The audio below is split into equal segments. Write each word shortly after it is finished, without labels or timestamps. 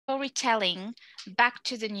storytelling back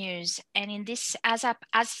to the news. And in this, as our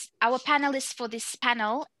panelist for this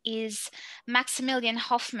panel is Maximilian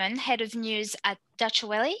Hoffman, Head of News at Deutsche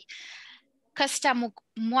Welle, Costa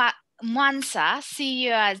Mwansa,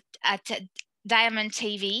 CEO at Diamond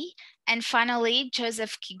TV, and finally,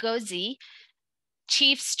 Joseph Kigozi,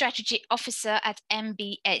 Chief Strategy Officer at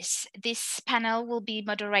MBS. This panel will be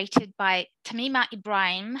moderated by Tamima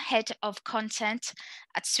Ibrahim, Head of Content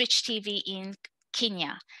at Switch TV in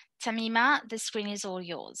Kenya. Tamima, the screen is all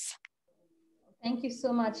yours. Thank you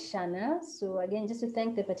so much, Shana. So again, just to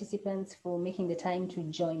thank the participants for making the time to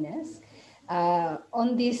join us.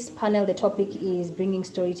 On this panel, the topic is bringing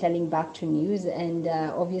storytelling back to news. And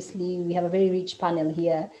obviously, we have a very rich panel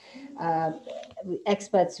here,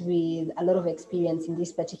 experts with a lot of experience in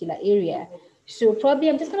this particular area. So probably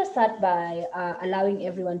I'm just going to start by allowing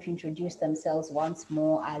everyone to introduce themselves once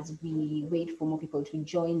more as we wait for more people to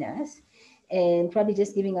join us. And probably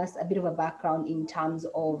just giving us a bit of a background in terms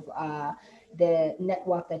of the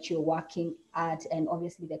network that you're working at and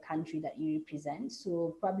obviously the country that you represent.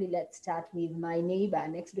 So probably let's start with my neighbor,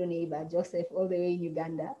 next door neighbor, Joseph, all the way in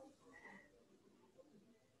Uganda.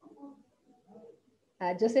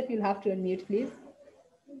 Joseph, you'll have to unmute, please.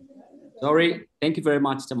 Sorry, thank you very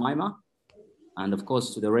much, Tamima. And of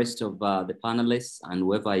course, to the rest of the panelists and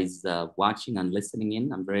whoever is watching and listening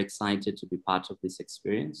in, I'm very excited to be part of this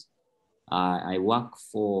experience. I work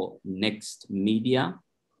for Next Media,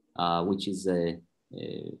 which is a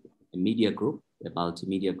media group, a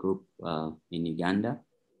multimedia group in Uganda.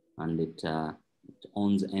 And it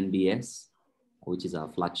owns NBS, which is our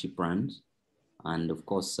flagship brand. And of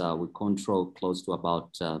course, we control close to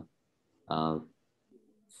about 40%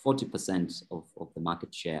 of the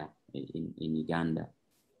market share in Uganda.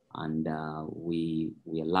 And we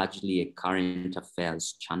are largely a current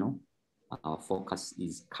affairs channel. Our focus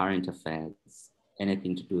is current affairs,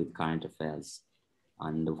 anything to do with current affairs.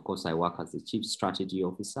 And of course, I work as the Chief Strategy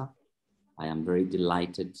Officer. I am very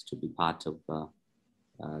delighted to be part of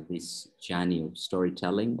this journey of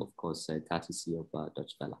storytelling, of course, courtesy of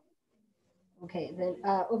Deutsche Welle. Okay, then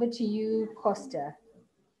over to you, Costa.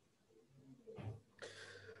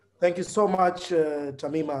 Thank you so much,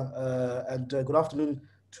 Tamima, and good afternoon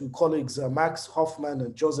to colleagues Max Hoffman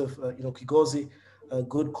and Joseph Kigozi, a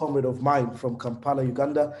good comrade of mine from Kampala,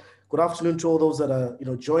 Uganda. Good afternoon to all those that are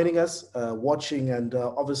joining us, watching, and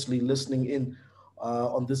obviously listening in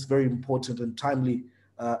on this very important and timely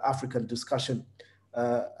African discussion.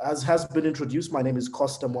 As has been introduced, my name is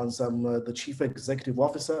Costa Mwansa. I'm the Chief Executive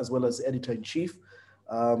Officer as well as Editor-in-Chief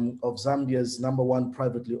of Zambia's #1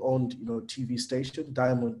 privately owned TV station,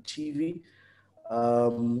 Diamond TV.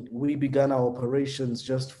 We began our operations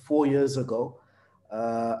just 4 years ago.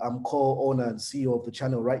 I'm co-owner and CEO of the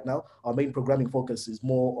channel right now. Our main programming focus is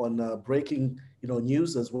more on breaking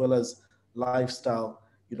news as well as lifestyle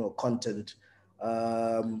content.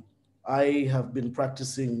 I have been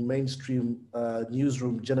practicing mainstream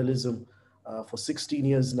newsroom journalism for 16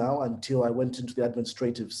 years now until I went into the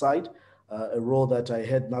administrative side, a role that I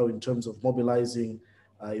had now in terms of mobilizing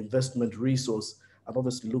investment resource and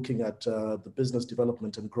obviously looking at the business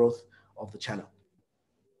development and growth of the channel.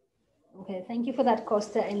 Okay, thank you for that,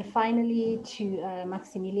 Costa. And finally to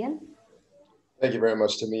Maximilian. Thank you very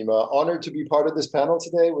much, Tamima. Honored to be part of this panel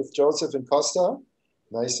today with Joseph and Costa.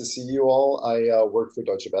 Nice to see you all. I work for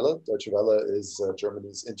Deutsche Welle. Deutsche Welle is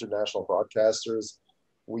Germany's international broadcasters.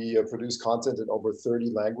 We produce content in over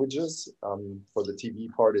 30 languages. For the TV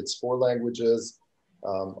part, it's 4 languages.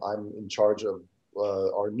 I'm in charge of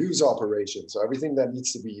our news operations. So everything that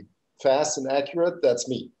needs to be fast and accurate, that's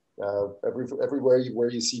me. Everywhere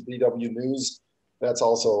where you see DW News, that's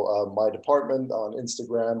also my department, on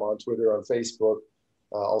Instagram, on Twitter, on Facebook.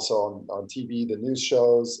 Also on TV, the news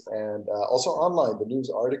shows, and also online, the news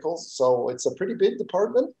articles. So it's a pretty big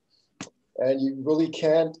department, and you really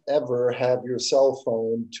can't ever have your cell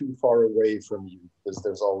phone too far away from you because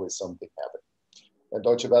there's always something happening. And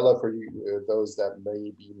Deutsche Welle, for you, those that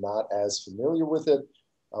may be not as familiar with it,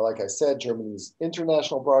 like I said, Germany's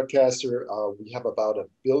international broadcaster. We have about 1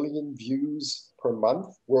 billion views per month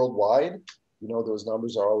worldwide. Those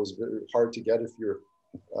numbers are always very hard to get if you're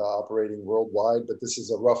operating worldwide, but this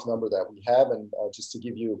is a rough number that we have. And just to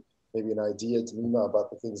give you maybe an idea, Tamima, about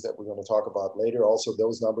the things that we're going to talk about later, also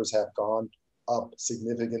those numbers have gone up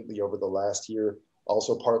significantly over the last year,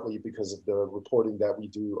 also partly because of the reporting that we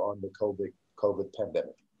do on the COVID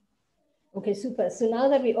pandemic. Okay, super. So now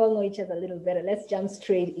that we all know each other a little better, let's jump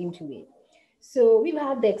straight into it. So we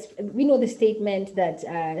know the statement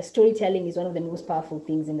that storytelling is one of the most powerful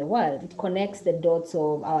things in the world. It connects the dots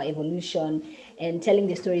of our evolution and telling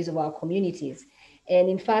the stories of our communities. And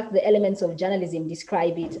in fact, the elements of journalism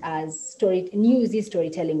describe it as news is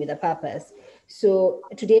storytelling with a purpose. So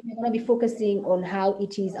today we're going to be focusing on how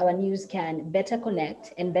it is our news can better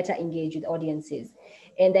connect and better engage with audiences.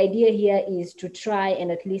 And the idea here is to try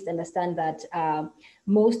and at least understand that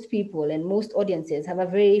most people and most audiences have a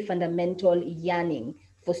very fundamental yearning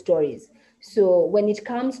for stories. So when it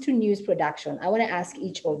comes to news production, I want to ask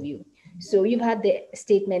each of you. So you've had the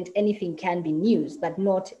statement, anything can be news, but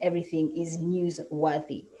not everything is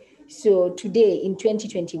newsworthy. So today in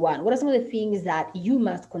 2021, what are some of the things that you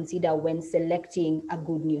must consider when selecting a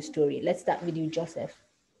good news story? Let's start with you, Joseph.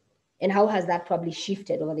 And how has that probably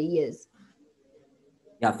shifted over the years?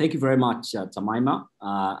 Yeah, thank you very much, Tamaima.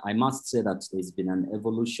 I must say that there's been an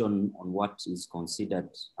evolution on what is considered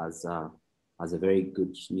as a very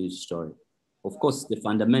good news story. Of course, the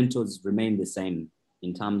fundamentals remain the same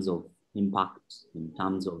in terms of impact, in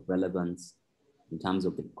terms of relevance, in terms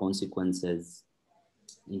of the consequences,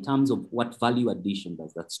 in terms of what value addition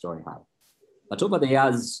does that story have. But over the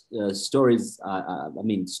years,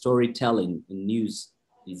 storytelling in news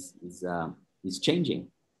is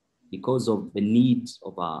changing because of the needs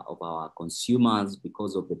of our consumers,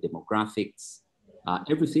 because of the demographics.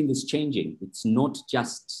 Everything is changing. It's not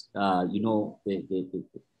just the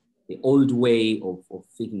old way of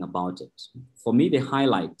thinking about it. For me, the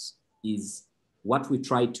highlight is what we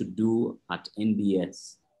try to do at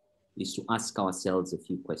NBS is to ask ourselves a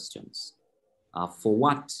few questions.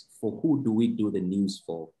 For who do we do the news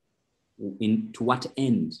for? To what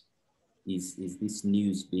end is this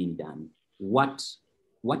news being done? What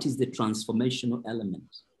is the transformational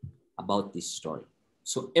element about this story?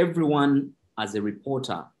 So everyone as a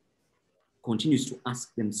reporter continues to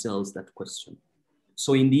ask themselves that question.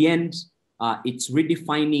 So in the end, it's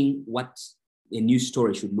redefining what a news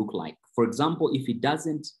story should look like. For example, if it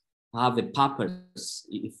doesn't have a purpose,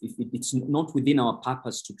 if it's not within our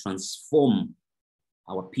purpose to transform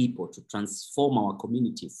our people, to transform our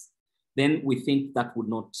communities, then we think that would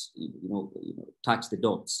not, touch the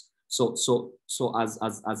dots. So as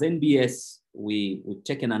NBS, we've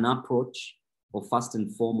taken an approach of first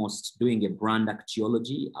and foremost doing a brand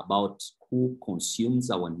archaeology about who consumes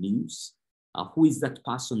our news, who is that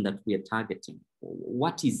person that we are targeting,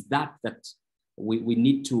 what is that we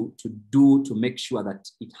need to do to make sure that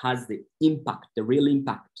it has the impact, the real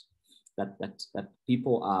impact that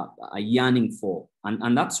people are yearning for.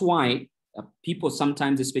 And that's why people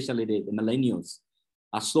sometimes, especially the millennials,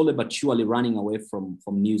 are slowly but surely running away from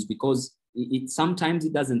news because sometimes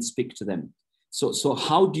it doesn't speak to them. So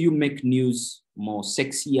how do you make news more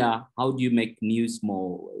sexier? How do you make news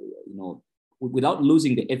more, without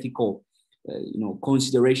losing the ethical,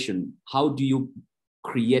 consideration? How do you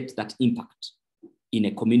create that impact in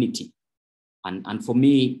a community? And for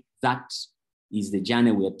me, that is the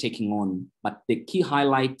journey we are taking on. But the key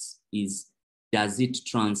highlight is, does it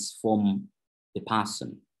transform the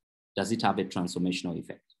person? Does it have a transformational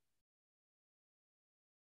effect?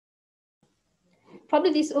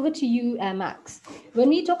 Probably this over to you, Max. When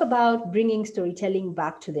we talk about bringing storytelling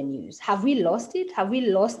back to the news, have we lost it? Have we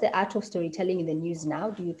lost the art of storytelling in the news now,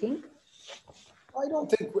 do you think? I don't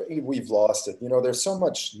think we've lost it. There's so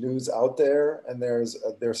much news out there, and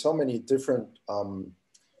there's so many different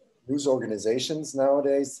news organizations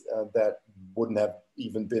nowadays that wouldn't have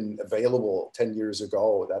even been available 10 years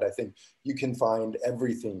ago, that I think you can find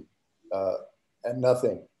everything and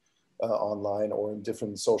nothing online or in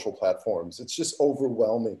different social platforms. It's just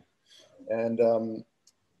overwhelming. And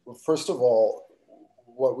first of all,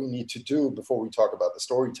 what we need to do before we talk about the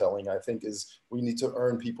storytelling, I think, is we need to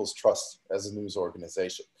earn people's trust as a news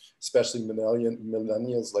organization, especially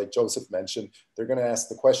millennials, like Joseph mentioned. They're going to ask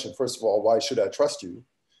the question, first of all, why should I trust you?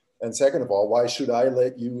 And second of all, why should I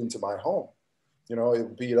let you into my home?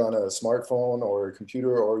 Be it on a smartphone or a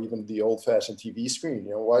computer or even the old-fashioned TV screen.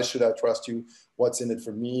 Why should I trust you? What's in it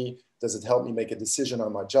for me? Does it help me make a decision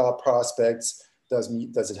on my job prospects? Does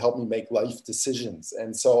it help me make life decisions?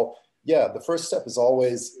 And so, yeah, the first step is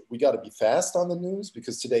always, we got to be fast on the news,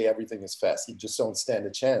 because today everything is fast. You just don't stand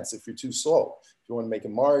a chance if you're too slow. If you want to make a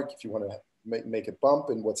mark, if you want to make a bump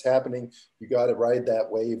in what's happening, you got to ride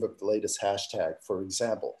that wave of the latest hashtag, for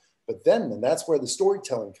example. But then, and that's where the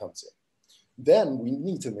storytelling comes in. Then we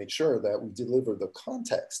need to make sure that we deliver the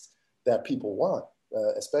context that people want,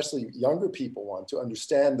 especially younger people want, to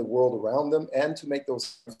understand the world around them and to make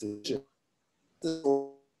those decisions.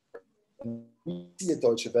 We see at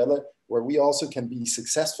Deutsche Welle where we also can be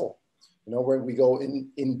successful, where we go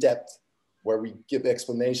in depth, where we give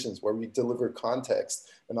explanations, where we deliver context.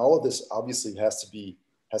 And all of this obviously has to be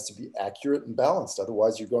accurate and balanced.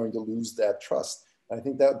 Otherwise, you're going to lose that trust. And I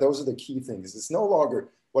think that those are the key things. It's no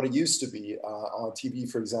longer what it used to be. On TV,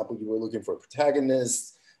 for example, you were looking for a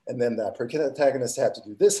protagonist, and then that protagonist had to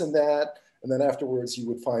do this and that. And then afterwards you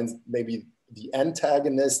would find maybe the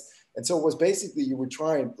antagonist. And so it was basically, you were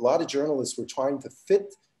trying, a lot of journalists were trying to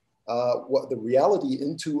fit what the reality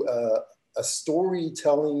into a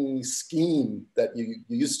storytelling scheme that you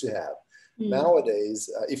used to have. Nowadays,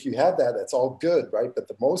 if you have that, that's all good, right? But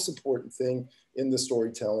the most important thing in the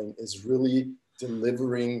storytelling is really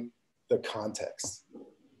delivering the context.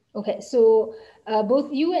 Okay, so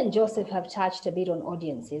both you and Joseph have touched a bit on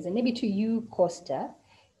audiences, and maybe to you, Costa,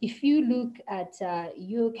 if you look at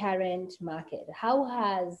your current market, how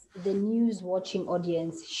has the news watching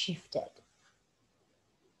audience shifted?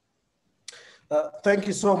 Thank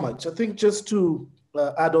you so much. I think just to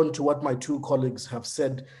add on to what my two colleagues have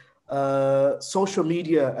said, social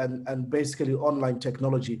media and basically online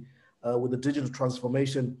technology with the digital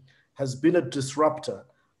transformation has been a disruptor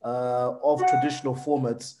of traditional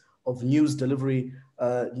formats of news delivery,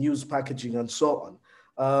 news packaging, and so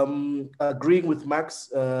on. Agreeing with Max,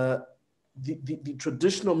 the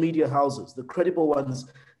traditional media houses, the credible ones,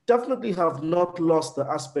 definitely have not lost the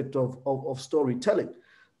aspect of storytelling.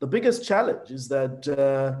 The biggest challenge is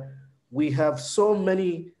that we have so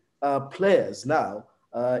many players now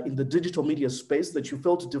in the digital media space that you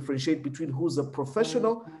fail to differentiate between who's a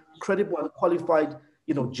professional, credible, and qualified,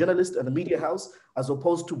 journalist and a media house, as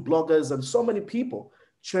opposed to bloggers and so many people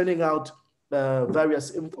churning out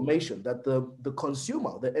various information that the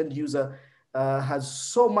consumer, the end user, has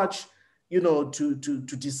so much,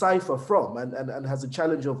 to decipher from, and has a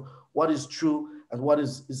challenge of what is true and what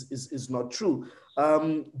is not true.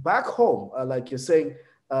 Back home, like you're saying,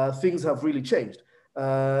 things have really changed.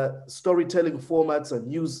 Storytelling formats and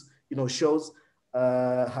news, shows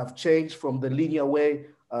have changed from the linear way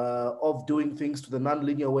of doing things to the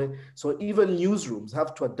non-linear way. So even newsrooms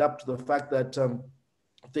have to adapt to the fact that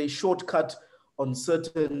they shortcut on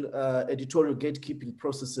certain editorial gatekeeping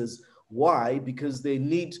processes. Why? Because they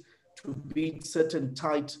need to beat certain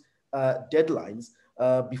tight deadlines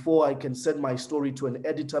before I can send my story to an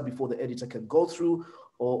editor, before the editor can go through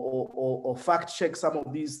or fact check some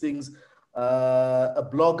of these things. A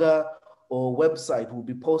blogger or website will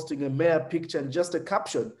be posting a mere picture and just a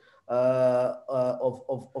caption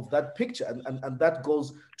of that picture, and that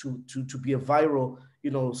goes to be a viral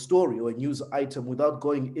story or a news item without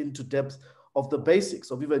going into depth of the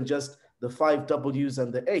basics of even just the 5 W's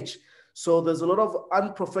and the H. So there's a lot of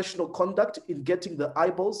unprofessional conduct in getting the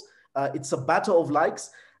eyeballs. It's a battle of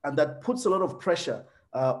likes, and that puts a lot of pressure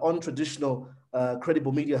on traditional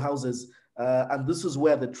credible media houses. And this is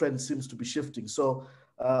where the trend seems to be shifting. So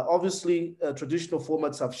obviously, traditional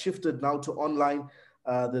formats have shifted now to online.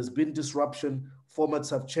 There's been disruption. Formats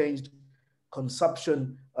have changed.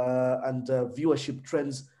 Consumption and viewership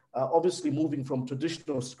trends obviously moving from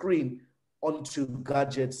traditional screen onto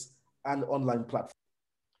gadgets and online platforms.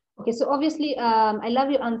 Okay, so obviously, I love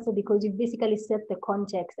your answer because you've basically set the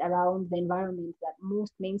context around the environment that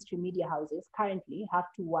most mainstream media houses currently have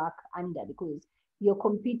to work under, because you're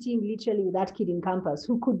competing literally with that kid in campus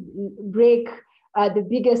who could break the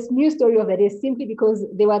biggest news story of the day simply because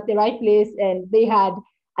they were at the right place and they had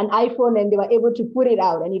an iPhone and they were able to put it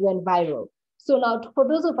out and it went viral. So now for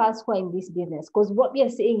those of us who are in this business, because what we are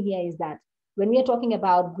saying here is that when we are talking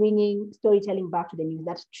about bringing storytelling back to the news,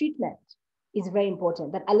 that treatment is very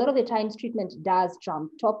important, that a lot of the times treatment does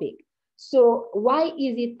trump topic. So why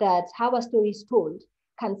is it that how a story is told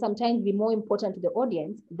can sometimes be more important to the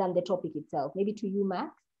audience than the topic itself? Maybe to you,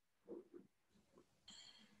 Max?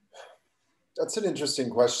 That's an interesting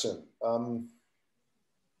question.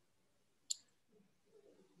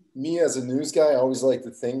 Me as a news guy, I always like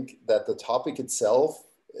to think that the topic itself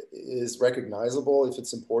is recognizable if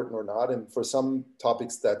it's important or not. And for some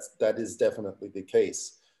topics, that is definitely the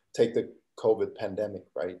case. Take the COVID pandemic,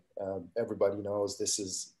 right? Everybody knows this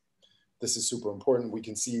is super important. We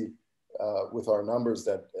can see with our numbers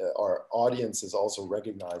that our audience has also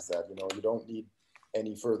recognized that. You don't need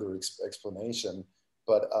any further explanation.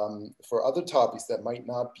 But for other topics that might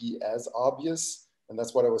not be as obvious, and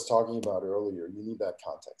that's what I was talking about earlier, you need that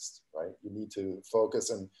context, right? You need to focus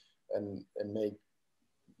and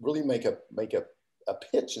make a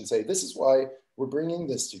pitch and say, this is why we're bringing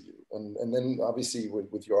this to you. And then obviously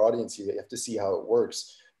with your audience, you have to see how it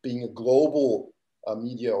works. Being a global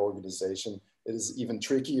media organization, it is even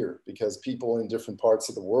trickier because people in different parts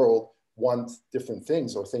of the world want different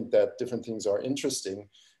things or think that different things are interesting.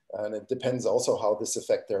 And it depends also how this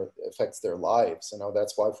affects their lives.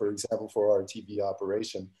 That's why, for example, for our TV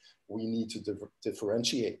operation, we need to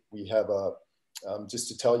differentiate. We have just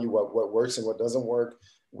to tell you what works and what doesn't work.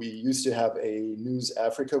 We used to have a News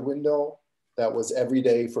Africa window that was every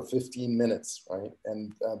day for 15 minutes, right?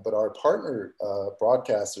 And but our partner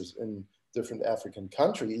broadcasters in different African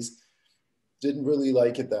countries didn't really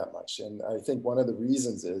like it that much. And I think one of the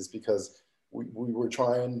reasons is because we were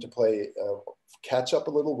trying to play catch up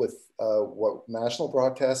a little with what national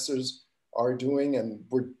broadcasters are doing, and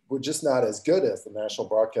we're just not as good as the national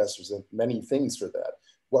broadcasters at many things for that.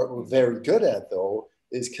 What we're very good at, though,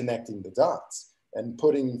 is connecting the dots and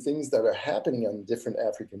putting things that are happening in different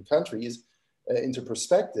African countries into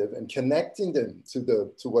perspective and connecting them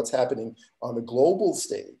to what's happening on the global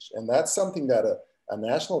stage. And that's something that a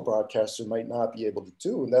national broadcaster might not be able to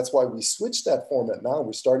do. And that's why we switched that format now.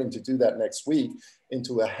 We're starting to do that next week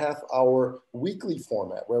into a half-hour weekly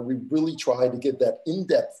format where we really try to get that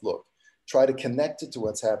in-depth look, try to connect it to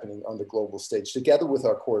what's happening on the global stage together with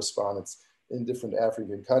our correspondents in different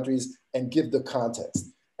African countries and give the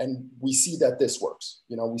context. And we see that this works.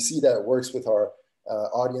 You know, we see that it works with our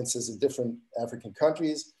audiences in different African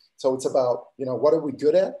countries. So it's about, you know, what are we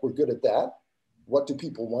good at? We're good at that. What do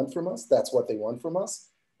people want from us? That's what they want from us.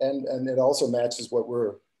 And it also matches what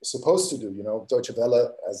we're supposed to do. You know, Deutsche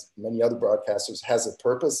Welle, as many other broadcasters, has a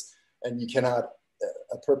purpose, and you cannot,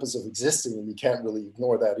 a purpose of existing, and you can't really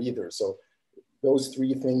ignore that either. So those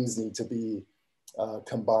three things need to be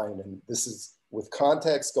combined. And this is with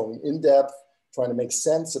context, going in depth, trying to make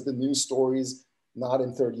sense of the news stories, not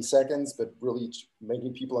in 30 seconds, but really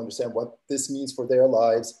making people understand what this means for their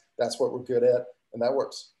lives. That's what we're good at, and that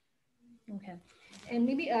works. Okay. And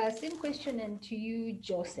maybe same question and to you,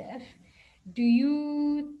 Joseph. Do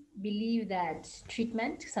you believe that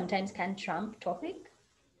treatment sometimes can trump topic?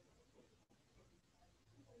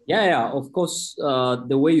 Yeah, of course,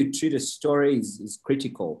 the way you treat a story is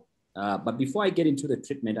critical. But before I get into the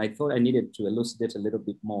treatment, I thought I needed to elucidate a little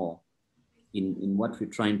bit more in what we're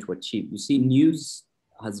trying to achieve. You see, news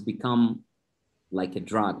has become like a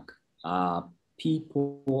drug.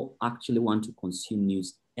 People actually want to consume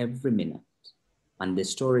news every minute, and the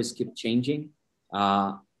stories keep changing.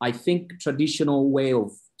 I think traditional way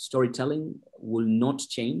of storytelling will not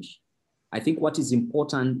change. I think what is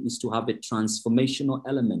important is to have a transformational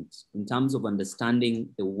element in terms of understanding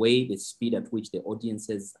the way, the speed at which the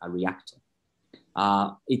audiences are reacting.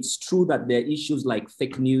 It's true that there are issues like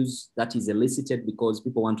fake news that is elicited because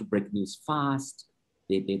people want to break news fast.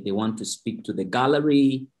 They want to speak to the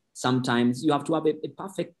gallery. Sometimes you have to have a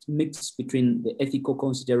perfect mix between the ethical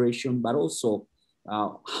consideration, but also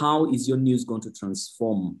how is your news going to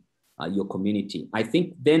transform your community? I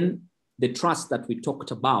think then the trust that we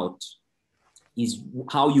talked about is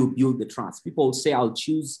how you build the trust. People say, I'll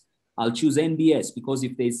choose NBS because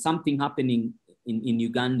if there's something happening in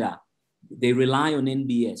Uganda, they rely on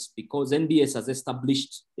NBS because NBS has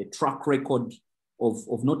established a track record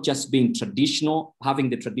of not just being traditional, having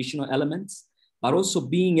the traditional elements, but also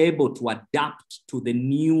being able to adapt to the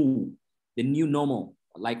new normal.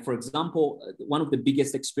 Like, for example, one of the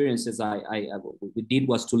biggest experiences we did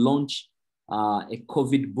was to launch a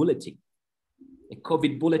COVID bulletin.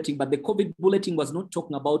 But the COVID bulletin was not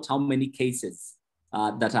talking about how many cases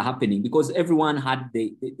that are happening because everyone had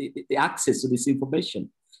the access to this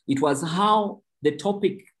information. It was how the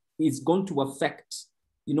topic is going to affect,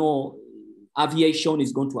 you know, aviation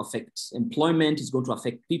is going to affect employment, is going to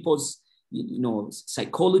affect people's, you know,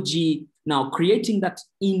 psychology. Now, creating that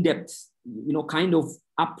in-depth, you know, kind of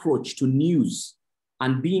approach to news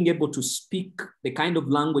and being able to speak the kind of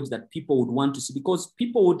language that people would want to see, because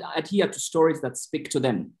people would adhere to stories that speak to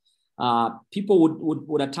them. People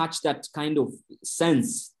would attach that kind of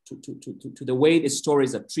sense to the way the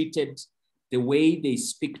stories are treated, the way they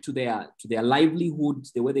speak to their livelihood,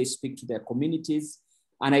 the way they speak to their communities.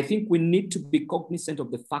 And I think we need to be cognizant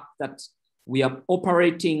of the fact that we are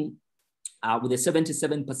operating with a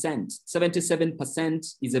 77%.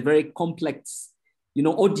 77% is a very complex, you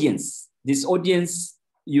know, audience. This audience,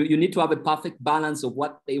 you need to have a perfect balance of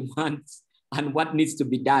what they want and what needs to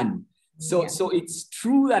be done. So it's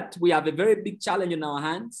true that we have a very big challenge in our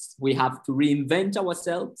hands. We have to reinvent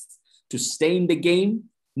ourselves to stay in the game,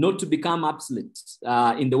 not to become obsolete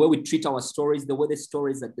in the way we treat our stories, the way the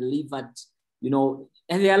stories are delivered, you know,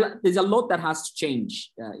 and there's a lot that has to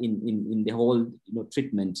change in the whole, you know,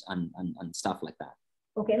 treatment and stuff like that.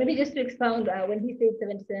 Okay, maybe just to expound, when he said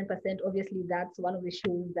 77%, obviously that's one of the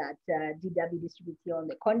shows that DW distributes here on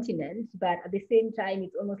the continent. But at the same time,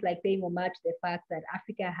 it's almost like paying homage to the fact that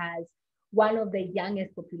Africa has one of the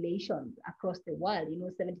youngest populations across the world. You know,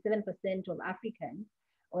 77% of Africans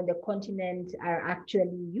on the continent are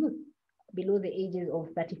actually youth below the ages of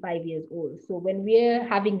 35 years old. So when we're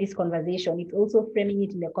having this conversation, it's also framing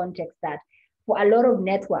it in the context that for a lot of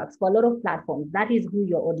networks, for a lot of platforms, that is who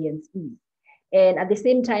your audience is. And at the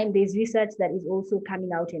same time, there's research that is also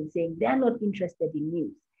coming out and saying they are not interested in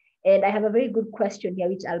news. And I have a very good question here,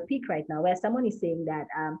 which I'll pick right now, where someone is saying that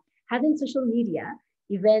having social media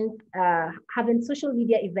events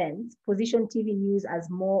position TV news as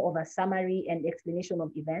more of a summary and explanation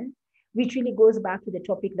of events, which really goes back to the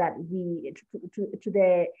topic that to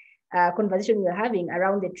the conversation we were having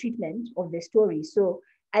around the treatment of the story. So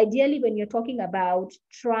ideally, when you're talking about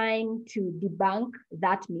trying to debunk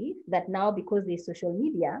that myth that now because there's social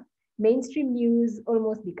media, mainstream news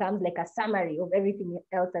almost becomes like a summary of everything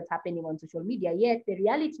else that's happening on social media. Yet the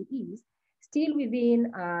reality is still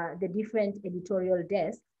within the different editorial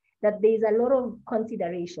desks that there's a lot of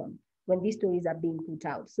consideration when these stories are being put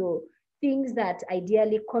out. So things that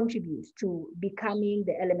ideally contribute to becoming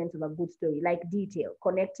the elements of a good story, like detail,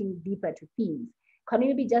 connecting deeper to themes. Can you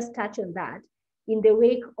maybe just touch on that in the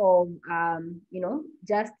wake of,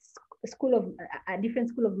 just a different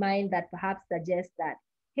school of mind that perhaps suggests that,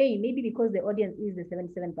 hey, maybe because the audience is the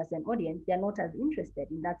 77% audience, they're not as interested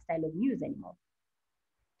in that style of news anymore.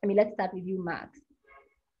 I mean, let's start with you, Max.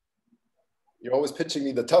 You're always pitching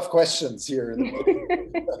me the tough questions here.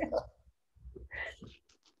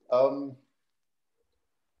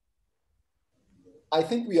 I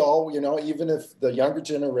think we all, even if the younger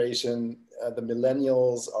generation, the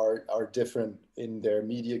millennials are different in their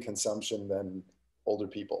media consumption than older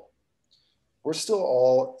people. We're still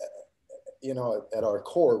all, at our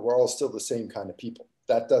core, we're all still the same kind of people.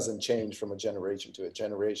 That doesn't change from a generation to a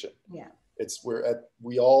generation. Yeah.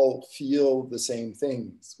 We all feel the same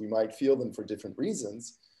things. We might feel them for different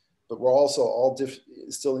reasons, but we're also all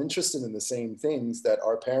still interested in the same things that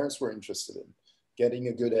our parents were interested in. Getting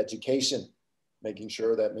a good education, making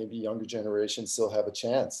sure that maybe younger generations still have a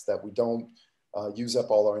chance, that we don't use up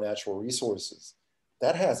all our natural resources.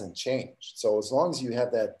 That hasn't changed. So as long as you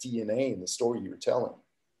have that DNA in the story you're telling,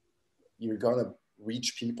 you're gonna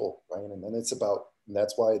reach people, right? And then it's about, and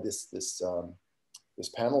that's why this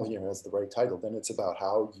panel here has the right title. Then it's about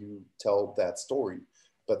how you tell that story.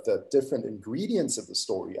 But the different ingredients of the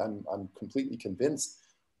story, I'm completely convinced,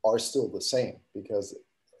 are still the same, because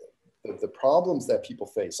the problems that people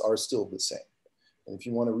face are still the same. And if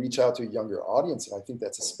you want to reach out to a younger audience, and I think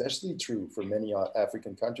that's especially true for many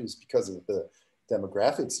African countries because of the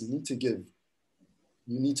demographics, you need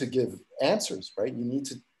to give answers, right?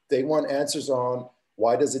 They want answers on,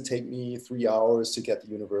 why does it take me 3 hours to get to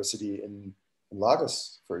university in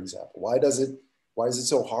Lagos, for example? Why is it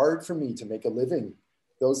so hard for me to make a living?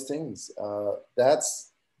 Those things,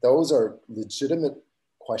 those are legitimate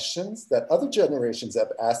questions that other generations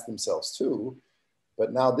have asked themselves too.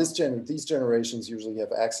 But now these generations usually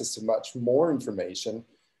have access to much more information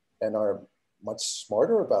and are much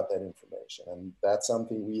smarter about that information. And that's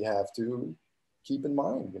something we have to keep in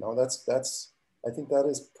mind. I think that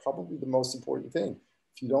is probably the most important thing.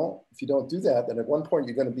 If you don't do that, then at one point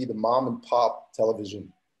you're going to be the mom and pop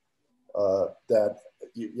television that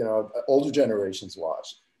older generations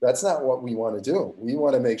watch. That's not what we want to do. We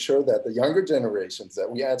want to make sure that the younger generations, that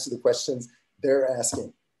we answer the questions they're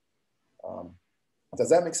asking. Does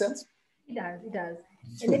that make sense? It does.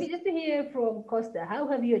 And maybe just to hear from Costa, how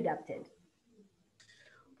have you adapted?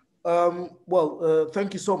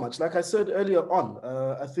 Thank you so much. Like I said earlier on,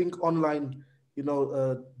 I think online,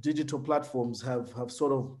 digital platforms have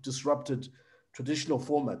sort of disrupted traditional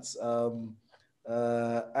formats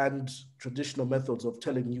and traditional methods of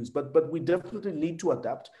telling news. But we definitely need to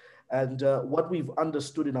adapt. And what we've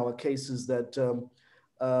understood in our case is that,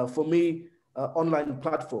 for me, online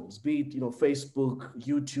platforms, be it Facebook,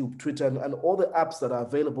 YouTube, Twitter, and all the apps that are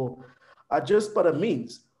available, are just but a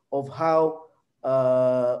means of how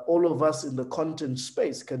all of us in the content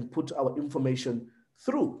space can put our information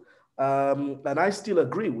through. And I still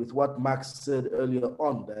agree with what Max said earlier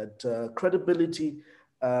on, that credibility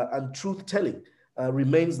and truth-telling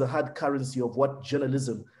remains the hard currency of what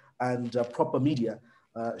journalism and proper media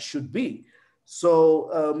should be.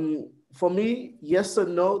 So for me, yes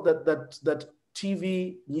and no, that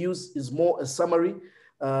TV news is more a summary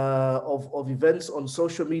of events on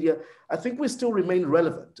social media. I think we still remain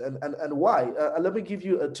relevant. And why? Let me give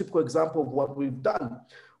you a typical example of what we've done.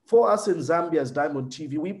 For us in Zambia as Diamond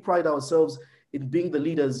TV, we pride ourselves in being the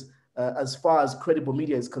leaders as far as credible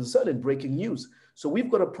media is concerned in breaking news. So we've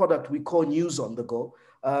got a product we call News on the Go.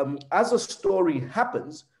 As a story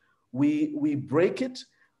happens, we break it.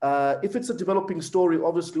 If it's a developing story,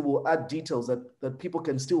 obviously we'll add details that people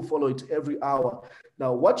can still follow it every hour.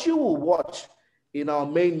 Now, what you will watch in our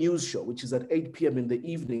main news show, which is at 8 p.m. in the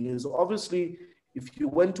evening, is obviously, if you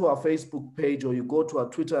went to our Facebook page or you go to our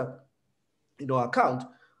Twitter account,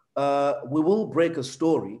 we will break a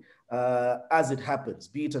story as it happens,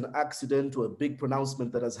 be it an accident or a big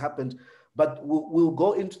pronouncement that has happened. But we'll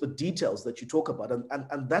go into the details that you talk about.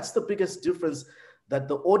 And that's the biggest difference that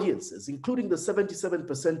the audiences, including the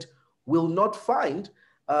 77%, will not find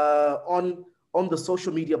on the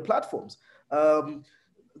social media platforms.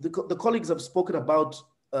 The colleagues have spoken about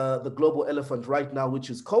the global elephant right now, which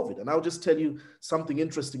is COVID. And I'll just tell you something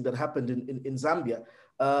interesting that happened in Zambia.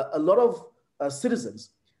 A lot of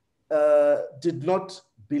citizens did not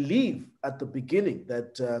believe at the beginning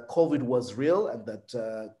that COVID was real and that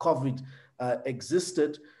COVID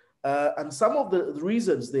existed. And some of the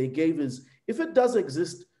reasons they gave is, if it does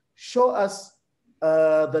exist, show us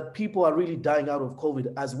that people are really dying out of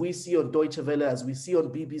COVID, as we see on Deutsche Welle, as we see on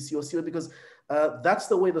BBC or CNN, because that's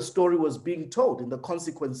the way the story was being told, in the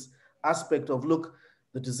consequence aspect of, look,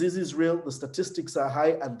 the disease is real, the statistics are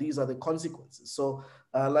high, and these are the consequences. So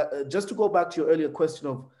just to go back to your earlier question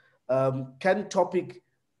of, can topic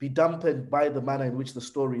be dampened by the manner in which the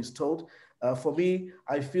story is told? For me,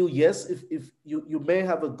 I feel yes, if you may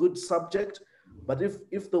have a good subject, but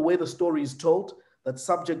if the way the story is told, that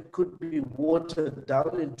subject could be watered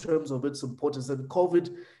down in terms of its importance. And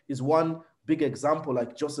COVID is one big example,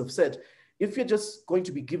 like Joseph said. If you're just going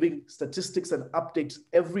to be giving statistics and updates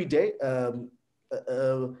every day,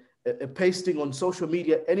 pasting on social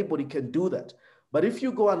media, anybody can do that. But if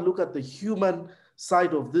you go and look at the human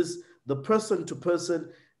side of this, the person to person,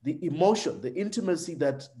 the emotion, the intimacy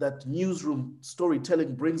that newsroom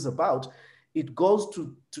storytelling brings about, it goes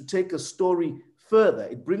to take a story further.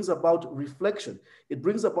 It brings about reflection. It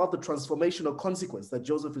brings about the transformational consequence that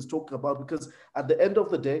Joseph is talking about, because at the end of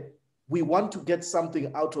the day, we want to get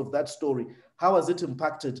something out of that story. How has it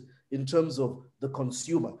impacted in terms of the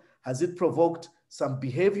consumer? Has it provoked some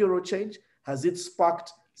behavioral change? Has it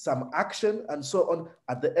sparked some action and so on?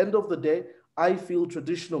 At the end of the day, I feel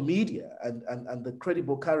traditional media and the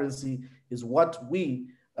credible currency is what we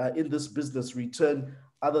in this business return,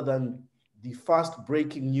 other than the fast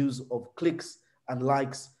breaking news of clicks and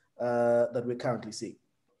likes that we're currently seeing.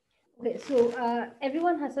 Okay, so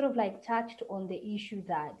everyone has sort of like touched on the issue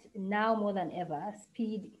that now more than ever,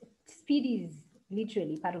 speed is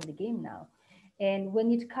literally part of the game now. And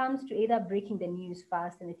when it comes to either breaking the news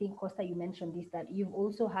fast, and I think Costa, you mentioned this, that you've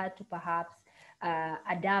also had to perhaps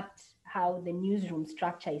adapt how the newsroom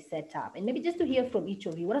structure is set up. And maybe just to hear from each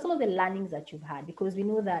of you, what are some of the learnings that you've had? Because we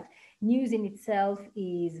know that news in itself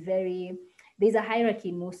is there's a hierarchy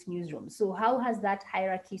in most newsrooms. So how has that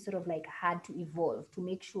hierarchy sort of like had to evolve to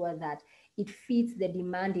make sure that it fits the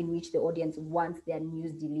demand in which the audience wants their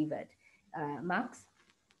news delivered? Max?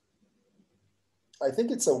 I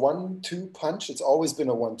think it's a 1-2 punch. It's always been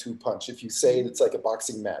a 1-2 punch. If you say it's like a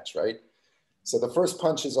boxing match, right? So the first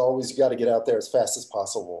punch is always, you got to get out there as fast as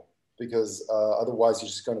possible, because otherwise you're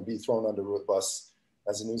just going to be thrown under the bus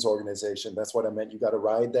as a news organization. That's what I meant. You got to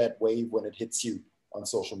ride that wave when it hits you on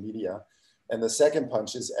social media. And the second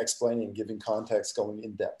punch is explaining, giving context, going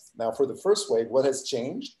in depth. Now for the first wave, what has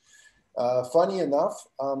changed? Funny enough,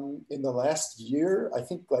 in the last year, I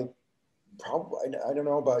think like probably, I don't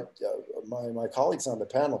know about my colleagues on the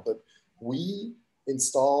panel, but we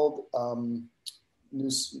installed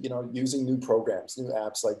using new programs, new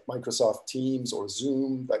apps like Microsoft Teams or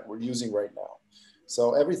Zoom that we're using right now.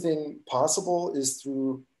 So everything possible is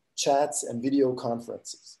through chats and video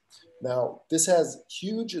conferences. Now, this has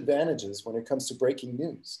huge advantages when it comes to breaking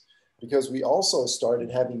news, because we also started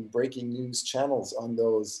having breaking news channels on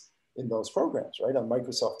in those programs, right, on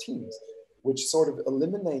Microsoft Teams, which sort of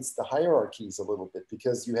eliminates the hierarchies a little bit,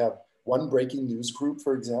 because you have one breaking news group,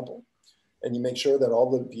 for example, and you make sure that all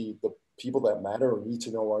the people that matter or need to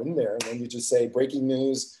know are in there. And then you just say, breaking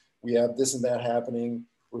news, we have this and that happening,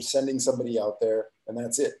 we're sending somebody out there, and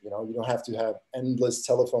that's it. You don't have to have endless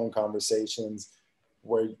telephone conversations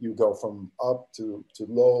where you go from up to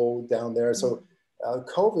low down there. So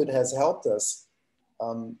COVID has helped us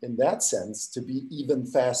in that sense to be even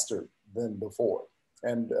faster than before.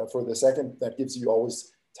 And for the second, that gives you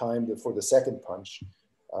always time for the second punch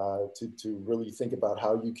to really think about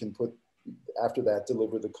how you can put, after that,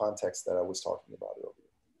 deliver the context that I was talking about earlier.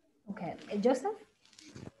 Okay, Joseph?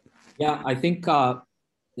 Yeah, I think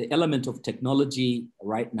the element of technology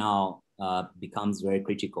right now becomes very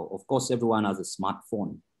critical. Of course, everyone has a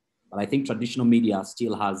smartphone, but I think traditional media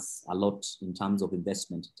still has a lot in terms of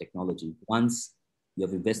investment in technology. Once you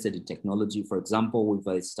have invested in technology, for example,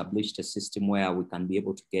 we've established a system where we can be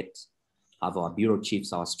able to have our bureau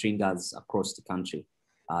chiefs, our stringers across the country.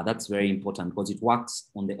 That's very important because it works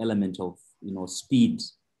on the element of speed.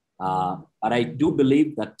 But I do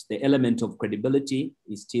believe that the element of credibility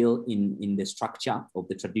is still in the structure of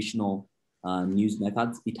the traditional news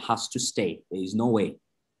methods. It has to stay. There is no way.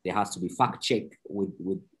 There has to be fact check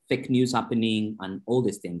with fake news happening and all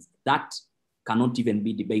these things. That cannot even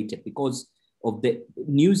be debated because of the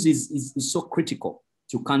news is so critical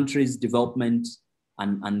to countries' development,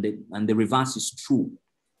 and the reverse is true.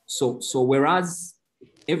 So whereas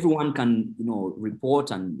everyone can, you know,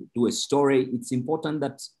 report and do a story, it's important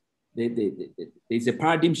that there's a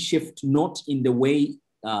paradigm shift, not in the way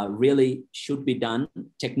really should be done.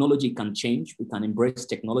 Technology can change. We can embrace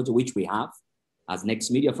technology, which we have. As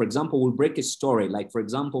Next Media, for example, will break a story. Like, for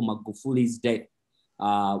example, Magufuli's death.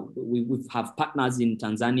 We have partners in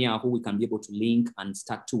Tanzania who we can be able to link and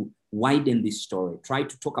start to widen this story, try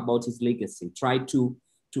to talk about his legacy, try to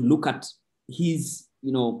look at his,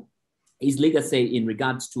 you know, his legacy in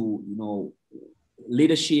regards to, you know,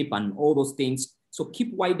 leadership and all those things. So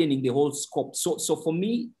keep widening the whole scope. So for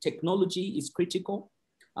me, technology is critical.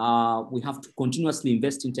 We have to continuously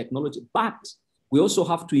invest in technology, but we also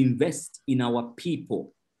have to invest in our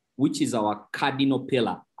people, which is our cardinal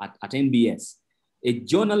pillar at NBS. A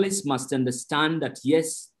journalist must understand that,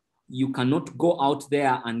 yes, you cannot go out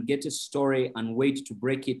there and get a story and wait to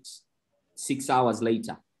break it 6 hours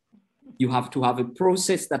later. You have to have a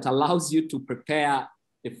process that allows you to prepare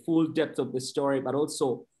the full depth of the story, but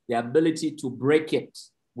also the ability to break it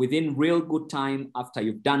within real good time after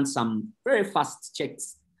you've done some very fast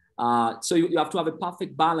checks. So you have to have a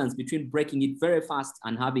perfect balance between breaking it very fast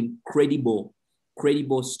and having credible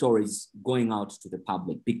stories going out to the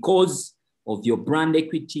public because of your brand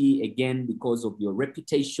equity, again, because of your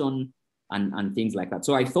reputation and things like that.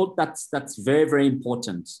 So I thought that's very, very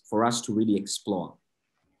important for us to really explore.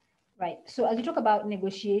 Right. So as we talk about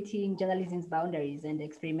negotiating journalism's boundaries and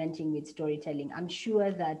experimenting with storytelling, I'm sure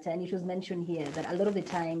that, and it was mentioned here, that a lot of the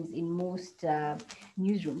times in most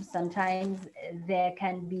newsrooms, sometimes there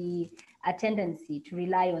can be a tendency to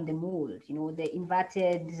rely on the mold, you know, the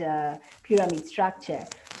inverted pyramid structure.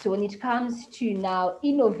 So when it comes to now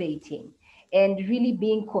innovating and really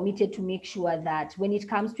being committed to make sure that when it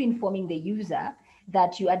comes to informing the user,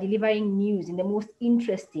 that you are delivering news in the most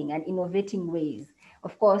interesting and innovating ways.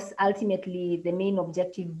 Of course, ultimately, the main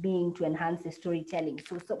objective being to enhance the storytelling.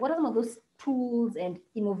 So what are some of those tools and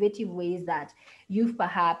innovative ways that you've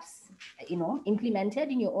perhaps, you know, implemented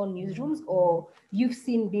in your own newsrooms or you've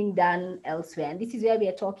seen being done elsewhere? And this is where we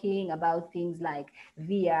are talking about things like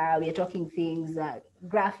VR, we are talking things like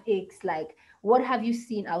graphics, like what have you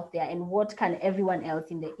seen out there and what can everyone else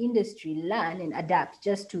in the industry learn and adapt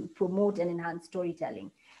just to promote and enhance storytelling?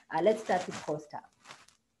 Let's start with Costa.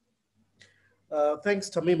 Thanks,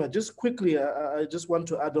 Tamima. Just quickly, I just want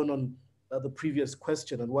to add on the previous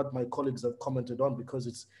question and what my colleagues have commented on, because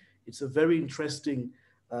it's a very interesting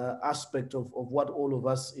aspect of what all of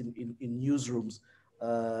us in newsrooms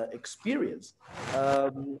experience.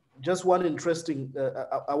 Just one interesting,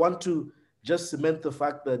 I want to just cement the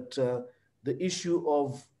fact that the issue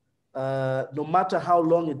of no matter how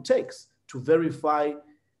long it takes to verify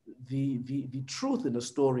the truth in a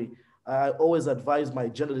story, I always advise my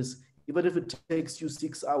journalists, even if it takes you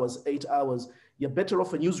 6 hours, 8 hours, you're better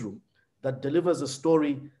off a newsroom that delivers a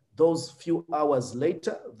story those few hours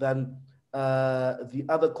later than the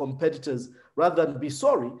other competitors, rather than be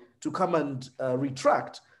sorry to come and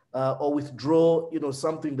retract or withdraw, you know,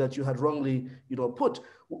 something that you had wrongly, you know, put.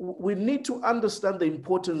 We need to understand the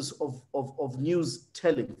importance of news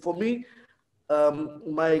telling. For me,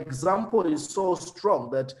 my example is so strong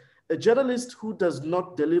that a journalist who does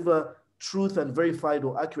not deliver truth and verified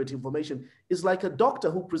or accurate information is like a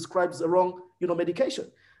doctor who prescribes the wrong, you know, medication.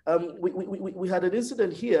 We had an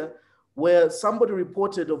incident here where somebody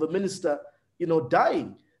reported of a minister, you know,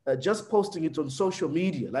 dying, just posting it on social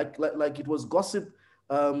media, like it was gossip,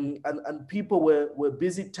 and people were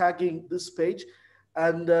busy tagging this page.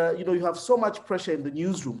 And, you know, you have so much pressure in the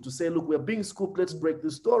newsroom to say, look, we're being scooped, let's break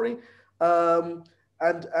this story.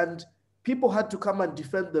 And people had to come and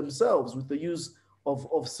defend themselves with the use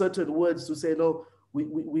of certain words to say, no,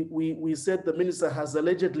 we said the minister has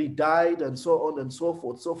allegedly died and so on and so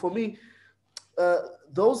forth. So for me,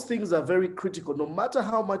 those things are very critical. No matter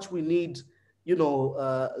how much we need, you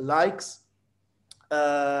know, likes,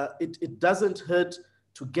 it doesn't hurt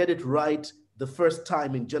to get it right the first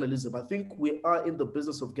time in journalism. I think we are in the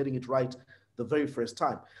business of getting it right the very first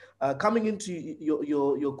time. Coming into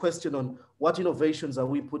your question on what innovations are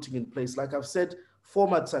we putting in place, like I've said,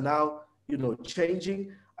 formats are now, you know,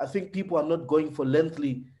 changing. I think people are not going for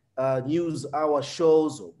lengthy news hour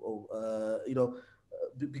shows or you know,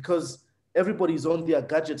 because everybody's on their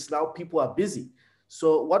gadgets now, people are busy.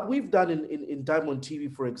 So what we've done in Diamond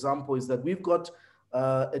TV, for example, is that we've got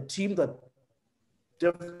a team that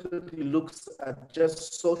definitely looks at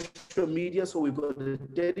just social media. So we've got a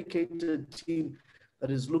dedicated team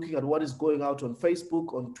that is looking at what is going out on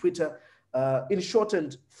Facebook, on Twitter, in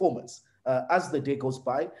shortened formats as the day goes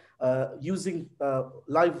by, using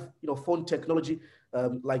live phone technology,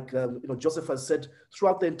 like Joseph has said,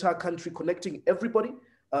 throughout the entire country, connecting everybody,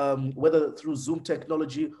 whether through Zoom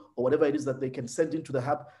technology or whatever it is that they can send into the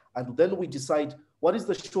hub. And then we decide what is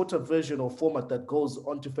the shorter version or format that goes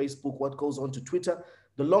onto Facebook, what goes onto Twitter.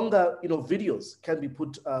 The longer videos can be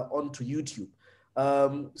put onto YouTube.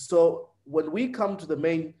 So when we come to the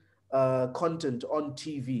main content on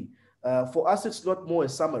TV, for us, it's not more a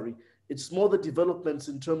summary. It's more the developments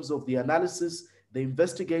in terms of the analysis, the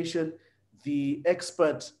investigation, the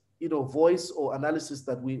expert voice or analysis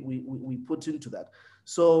that we put into that.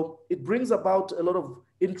 So it brings about a lot of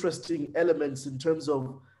interesting elements in terms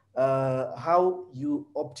of how you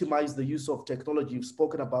optimize the use of technology. You've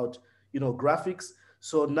spoken about graphics.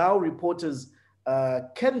 So now reporters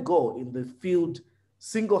can go in the field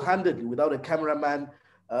single-handedly without a cameraman,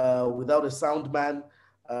 without a sound man,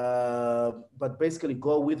 but basically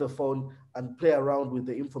go with a phone and play around with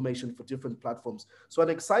the information for different platforms. So an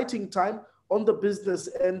exciting time on the business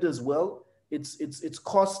end as well. It's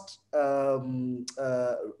cost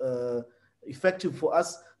effective for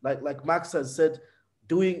us, like Max has said,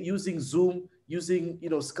 using Zoom, using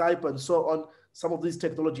Skype and so on. Some of these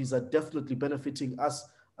technologies are definitely benefiting us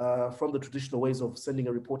from the traditional ways of sending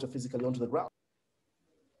a reporter physically onto the ground.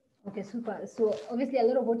 Okay, super. So obviously a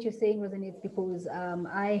lot of what you're saying resonates because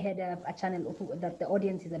I had a channel that the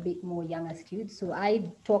audience is a bit more younger skewed. So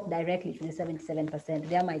I talk directly to the 77%.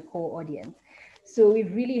 They're my core audience. So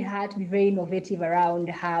we've really had to be very innovative around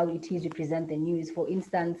how it is we present the news. For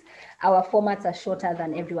instance, our formats are shorter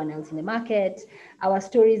than everyone else in the market. Our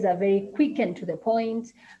stories are very quick and to the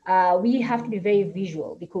point. We have to be very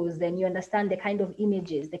visual because then you understand the kind of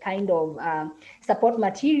images, the kind of support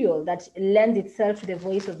material that lends itself to the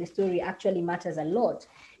voice of the story actually matters a lot.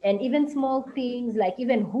 And even small things like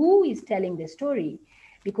even who is telling the story,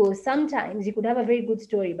 because sometimes you could have a very good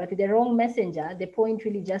story, but with the wrong messenger, the point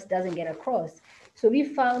really just doesn't get across. So we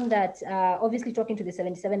found that, obviously talking to the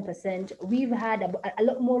 77%, we've had a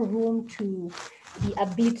lot more room to be a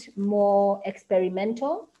bit more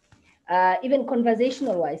experimental, even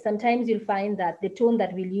conversational-wise. Sometimes you'll find that the tone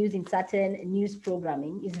that we'll use in certain news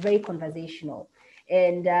programming is very conversational.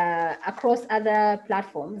 And across other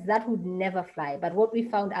platforms, that would never fly. But what we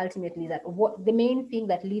found ultimately is that the main thing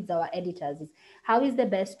that leads our editors is how is the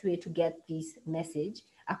best way to get this message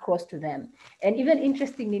across to them. And even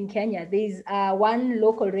interestingly in Kenya, there's one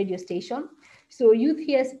local radio station. So youth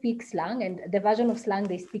here speak slang, and the version of slang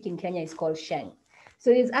they speak in Kenya is called Sheng. So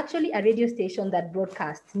it's actually a radio station that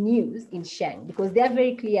broadcasts news in Sheng because they're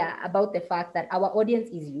very clear about the fact that our audience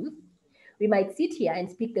is youth. We might sit here and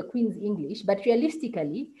speak the Queen's English, but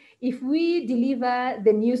realistically, if we deliver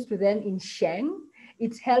the news to them in Sheng,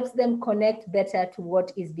 it helps them connect better to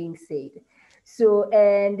what is being said. So,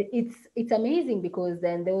 and it's amazing because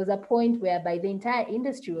then there was a point whereby the entire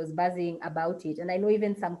industry was buzzing about it. And I know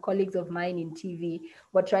even some colleagues of mine in TV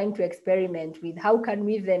were trying to experiment with how can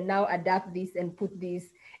we then now adapt this and put this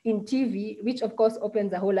in TV, which of course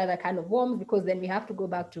opens a whole other kind of worms because then we have to go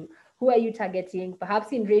back to who are you targeting?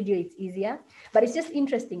 Perhaps in radio, it's easier, but it's just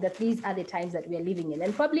interesting that these are the times that we are living in.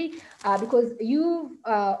 And probably because you've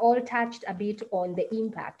all touched a bit on the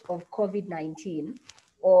impact of COVID-19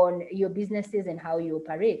 on your businesses and how you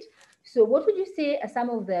operate. So what would you say are some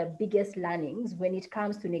of the biggest learnings when it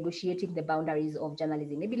comes to negotiating the boundaries of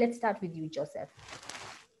journalism? Maybe let's start with you, Joseph.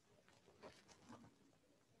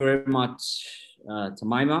 Very much,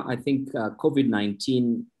 Tamaima. I think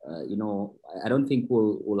COVID-19, I don't think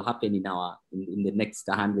will happen in the next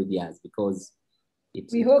 100 years because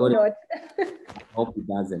we hope not. I hope it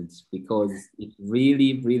doesn't, because it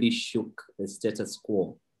really, really shook the status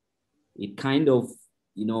quo. It kind of,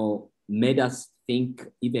 made us think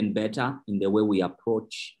even better in the way we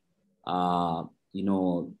approach, the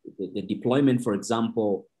deployment, for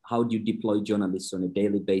example. How do you deploy journalists on a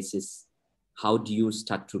daily basis? How do you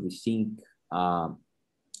start to rethink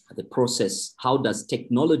the process? How does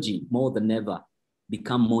technology more than ever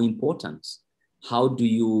become more important? How do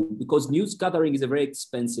you, because news gathering is a very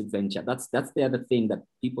expensive venture. That's the other thing that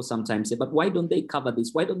people sometimes say, but why don't they cover this?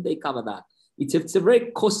 Why don't they cover that? It's a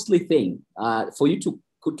very costly thing for you to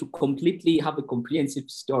completely have a comprehensive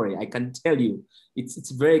story. I can tell you,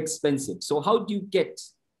 it's very expensive. So how do you get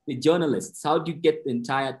the journalists, how do you get the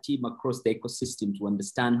entire team across the ecosystem to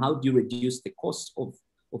understand how do you reduce the cost of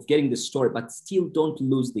getting the story, but still don't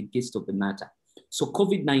lose the gist of the matter? So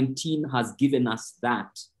COVID-19 has given us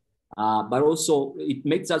that, but also it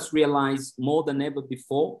makes us realize more than ever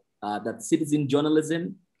before that citizen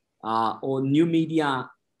journalism or new media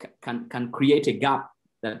can create a gap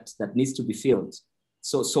that needs to be filled.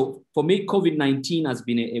 So for me, COVID-19 has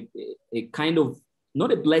been a kind of,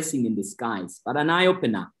 not a blessing in disguise, but an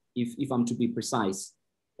eye-opener, if I'm to be precise,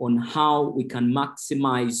 on how we can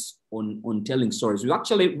maximize on telling stories. We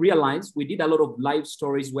actually realized we did a lot of live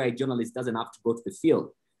stories where a journalist doesn't have to go to the field,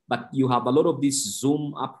 but you have a lot of this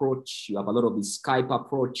Zoom approach, you have a lot of this Skype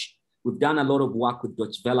approach. We've done a lot of work with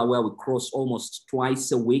Deutsche Welle where we cross almost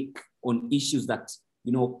twice a week on issues that,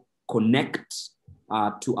 connect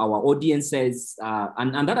to our audiences.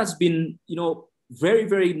 And that has been, very,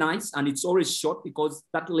 very nice. And it's always short because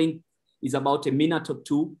that link is about a minute or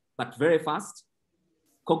two, but very fast.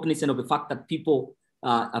 Cognizant of the fact that people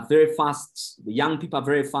are very fast, the young people are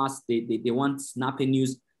very fast, they want snappy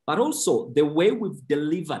news, but also the way we've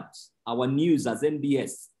delivered our news as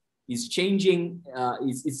NBS is changing,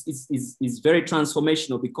 is very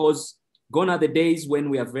transformational, because gone are the days when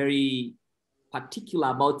we are very particular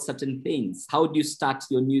about certain things. How do you start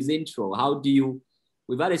your news intro?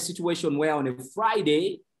 We've had a situation where on a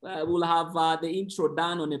Friday, we'll have the intro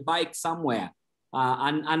done on a bike somewhere.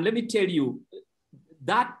 And let me tell you,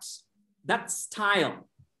 that style,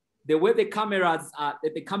 the way the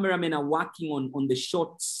cameramen are working on the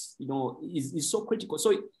shots, is so critical.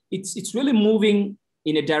 So it's really moving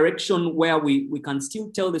in a direction where we can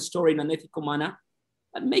still tell the story in an ethical manner,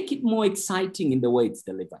 but make it more exciting in the way it's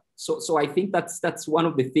delivered. So I think that's one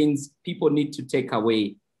of the things people need to take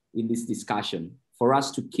away in this discussion for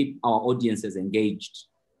us to keep our audiences engaged.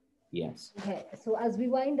 Yes. Okay, so as we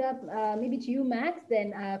wind up, maybe to you, Max,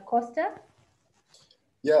 then Costa.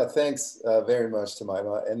 Yeah, thanks very much,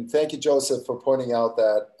 Jemima. And thank you, Joseph, for pointing out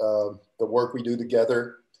that the work we do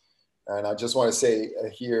together. And I just want to say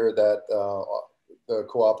here that the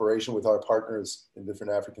cooperation with our partners in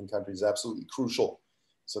different African countries is absolutely crucial.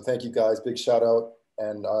 So thank you, guys. Big shout out.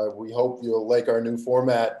 And we hope you'll like our new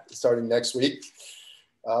format starting next week.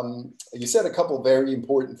 You said a couple of very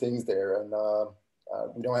important things there, and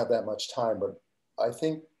we don't have that much time, but I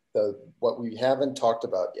think what we haven't talked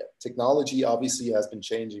about yet, technology obviously has been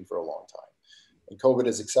changing for a long time, and COVID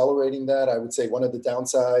is accelerating that. I would say one of the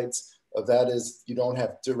downsides of that is you don't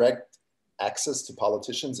have direct access to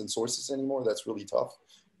politicians and sources anymore. That's really tough,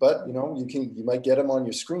 but you might get them on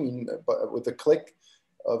your screen but with a click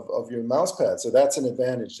of your mouse pad. So that's an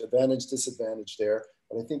advantage, disadvantage there.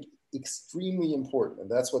 But I think extremely important,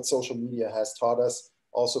 and that's what social media has taught us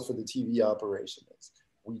also for the TV operation is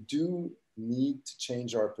we do need to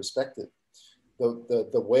change our perspective.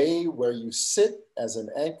 The way where you sit as an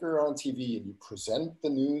anchor on TV and you present the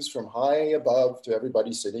news from high above to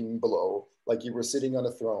everybody sitting below, like you were sitting on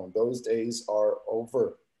a throne, those days are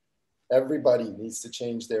over. Everybody needs to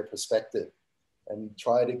change their perspective and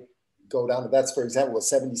try to go down. That's, for example, with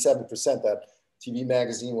 77% that TV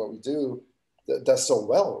magazine, what we do, does so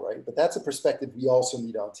well, right? But that's a perspective we also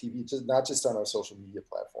need on TV, not just on our social media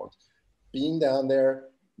platforms. Being down there,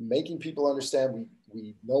 making people understand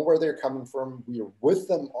we know where they're coming from. We are with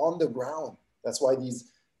them on the ground. That's why these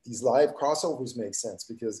live crossovers make sense,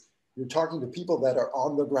 because you're talking to people that are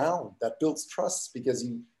on the ground. That builds trust because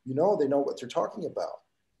they know what they're talking about.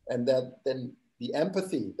 And then the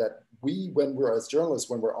empathy that when we're as journalists,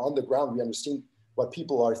 when we're on the ground, we understand what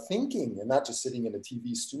people are thinking and not just sitting in a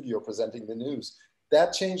TV studio presenting the news.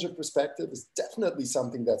 That change of perspective is definitely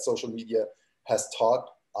something that social media has taught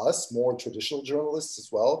us, more traditional journalists as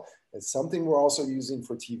well. It's something we're also using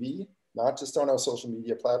for TV, not just on our social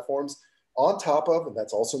media platforms, on top of, and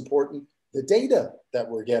that's also important, the data that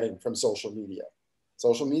we're getting from social media.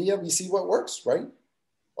 Social media, we see what works, right?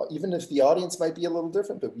 Well, even if the audience might be a little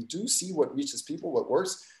different, but we do see what reaches people, what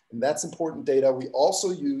works, and that's important data we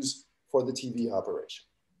also use for the TV operation.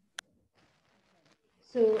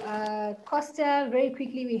 So Costa, very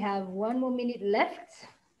quickly, we have 1 more minute left.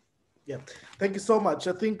 Yeah, thank you so much.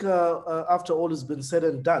 I think after all has been said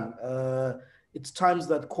and done, it's times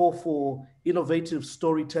that call for innovative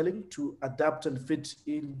storytelling to adapt and fit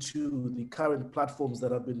into the current platforms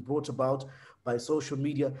that have been brought about by social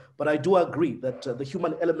media. But I do agree that the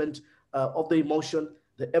human element of the emotion,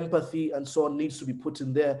 the empathy and so on needs to be put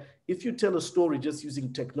in there. If you tell a story just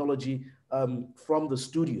using technology from the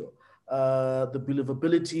studio, the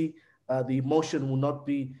believability, the emotion will not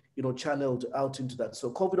be channeled out into that.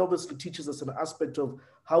 So COVID obviously teaches us an aspect of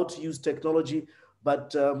how to use technology,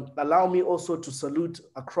 but allow me also to salute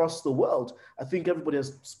across the world. I think everybody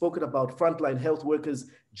has spoken about frontline health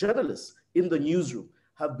workers, journalists in the newsroom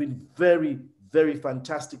have been very, very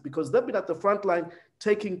fantastic because they've been at the front line,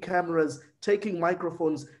 taking cameras, taking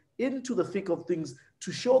microphones into the thick of things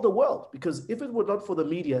to show the world. Because if it were not for the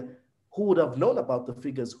media, who would have known about the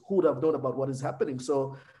figures? Who would have known about what is happening?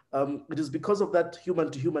 So it is because of that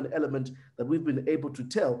human-to-human element that we've been able to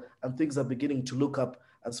tell, and things are beginning to look up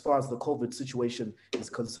as far as the COVID situation is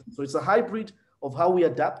concerned. So it's a hybrid of how we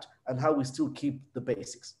adapt and how we still keep the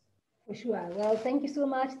basics. For sure. Well, thank you so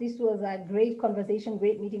much. This was a great conversation,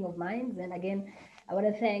 great meeting of minds. And again, I want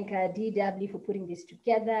to thank DW for putting this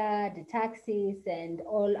together, the taxis, and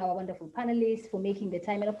all our wonderful panelists for making the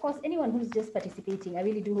time. And of course, anyone who's just participating, I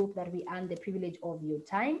really do hope that we earn the privilege of your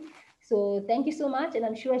time. So thank you so much. And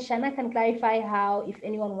I'm sure Shana can clarify how, if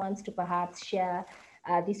anyone wants to perhaps share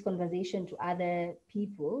this conversation to other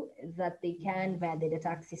people, that they can via the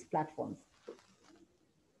taxis platforms.